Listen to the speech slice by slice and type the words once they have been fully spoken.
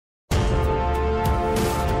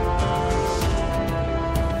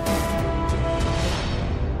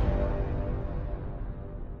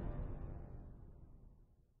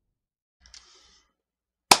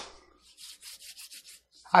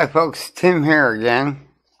Hi folks, Tim here again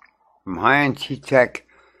from High End Tech.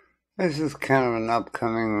 This is kind of an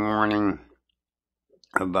upcoming warning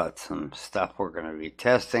about some stuff we're going to be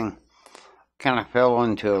testing. Kind of fell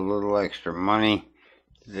into a little extra money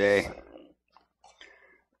today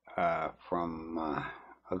from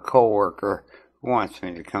a co-worker who wants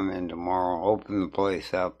me to come in tomorrow, open the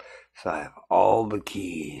place up, so I have all the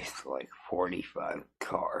keys, like 45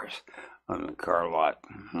 cars on the car lot.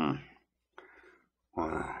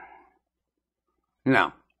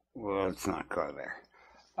 No, well, let's not go there.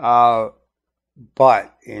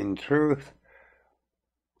 But in truth,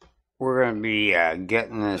 we're going to be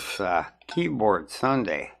getting this keyboard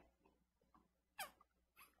Sunday,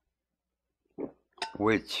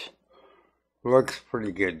 which looks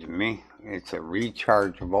pretty good to me. It's a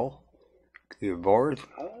rechargeable keyboard,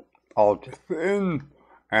 ultra thin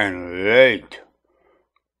and light.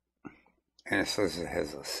 And it says it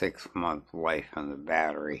has a 6-month life on the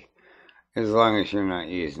battery, as long as you're not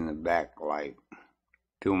using the backlight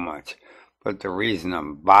too much. But the reason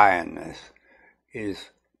I'm buying this is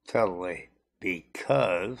totally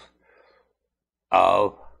because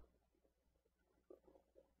of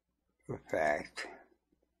the fact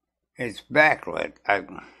it's backlit.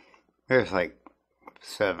 There's like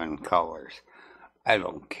 7 colors. I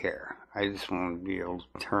don't care. I just want to be able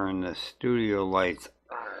to turn the studio lights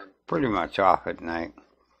pretty much off at night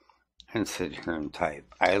and sit here and type.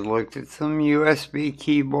 I looked at some USB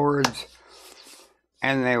keyboards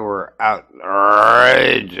and they were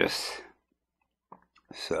outrageous.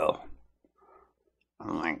 So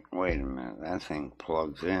I'm like, wait a minute, that thing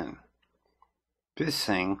plugs in. This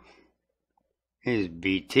thing is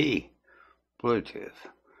BT, Bluetooth.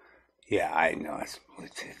 Yeah, I know it's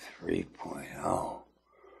Bluetooth 3.0.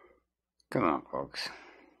 Come on, folks.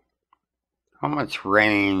 How much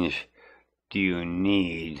range do you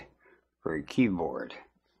need for a keyboard?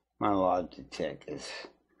 My Logitech is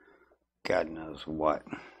God knows what.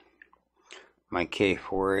 My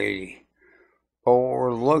K480. But what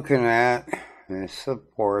we're looking at, it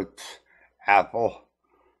supports Apple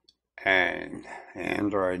and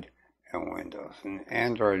Android and Windows. And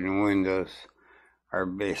Android and Windows are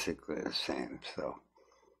basically the same. So,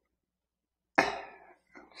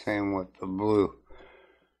 same with the Bluetooth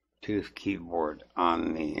keyboard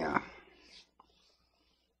on the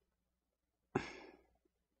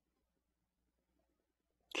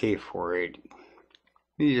K480.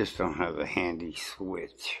 You just don't have a handy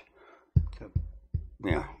switch to,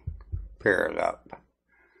 pair it up.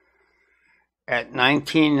 At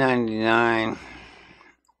 $19.99,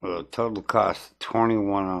 with a total cost of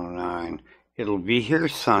 $21.09, it'll be here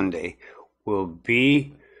Sunday. We'll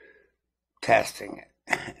be testing it,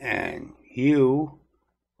 and you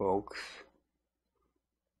folks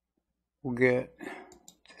will get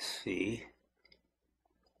to see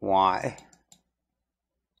why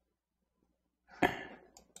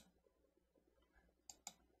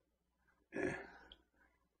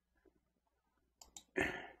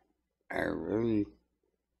I really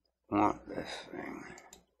want this thing.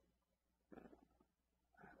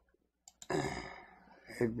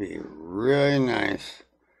 It'd be really nice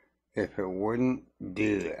if it wouldn't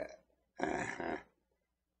do that.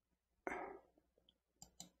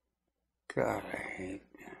 God, I hate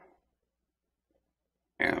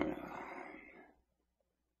Amazon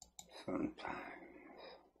sometimes.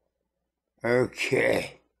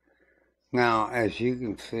 Okay. Now, as you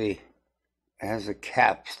can see, it has a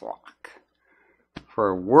caps lock.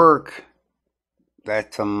 For work,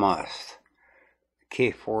 that's a must. The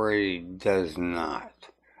K480 does not.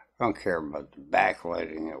 I don't care about the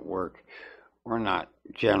backlighting at work. We're not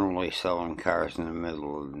generally selling cars in the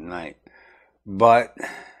middle of the night. But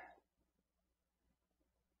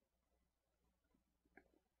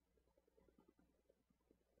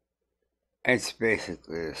it's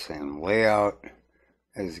basically the same layout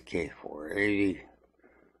as the K480.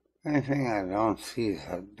 The only thing I don't see is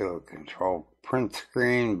how to do a control print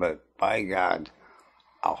screen, but by God,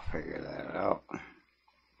 I'll figure that out.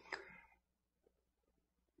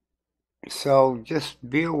 So just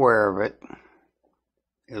be aware of it.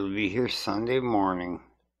 It'll be here Sunday morning.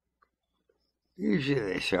 Usually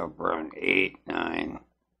they show up around 8, 9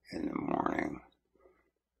 in the morning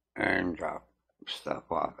and drop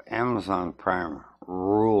stuff off. Amazon Prime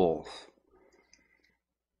rules.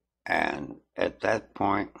 And at that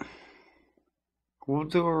point, we'll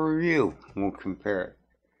do a review. We'll compare it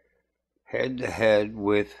head to head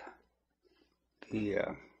with the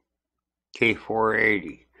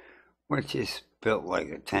K480, which is built like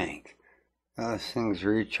a tank. Now, this thing's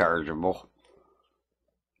rechargeable,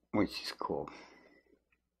 which is cool.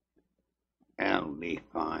 And it'll be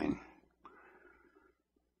fine.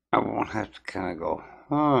 I won't have to kind of go,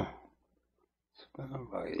 huh, it's been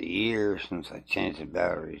about a year since I changed the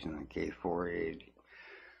batteries in the K480.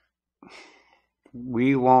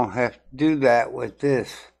 We won't have to do that with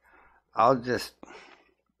this. I'll just,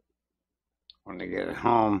 when I get it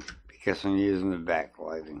home, because I'm using the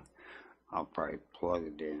backlighting, I'll probably plug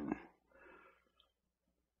it in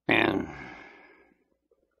and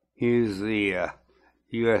use the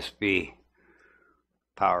USB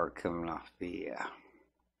power coming off the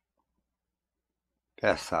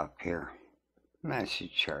desktop here. And that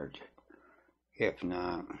should charge it. If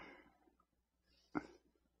not,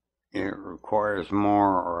 it requires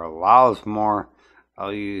more or allows more,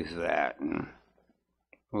 I'll use that and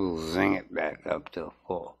we'll zing it back up to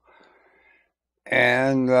full.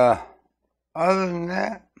 And other than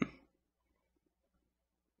that,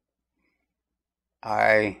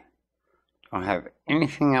 I don't have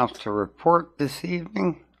anything else to report this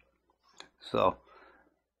evening. So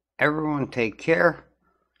everyone take care.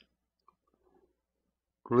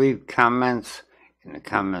 Leave comments in the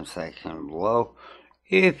comment section below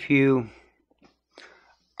if you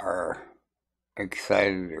are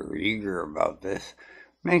excited or eager about this.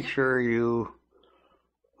 Make sure you,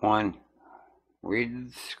 one, read the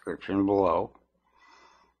description below,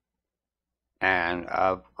 and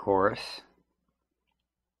of course,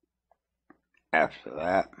 after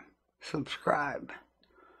that, subscribe.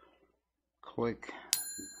 Click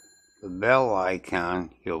the bell icon,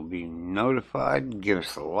 you'll be notified. Give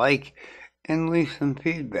us a like and leave some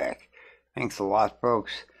feedback. Thanks a lot,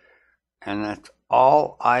 folks. And that's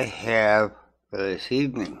all I have for this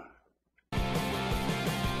evening.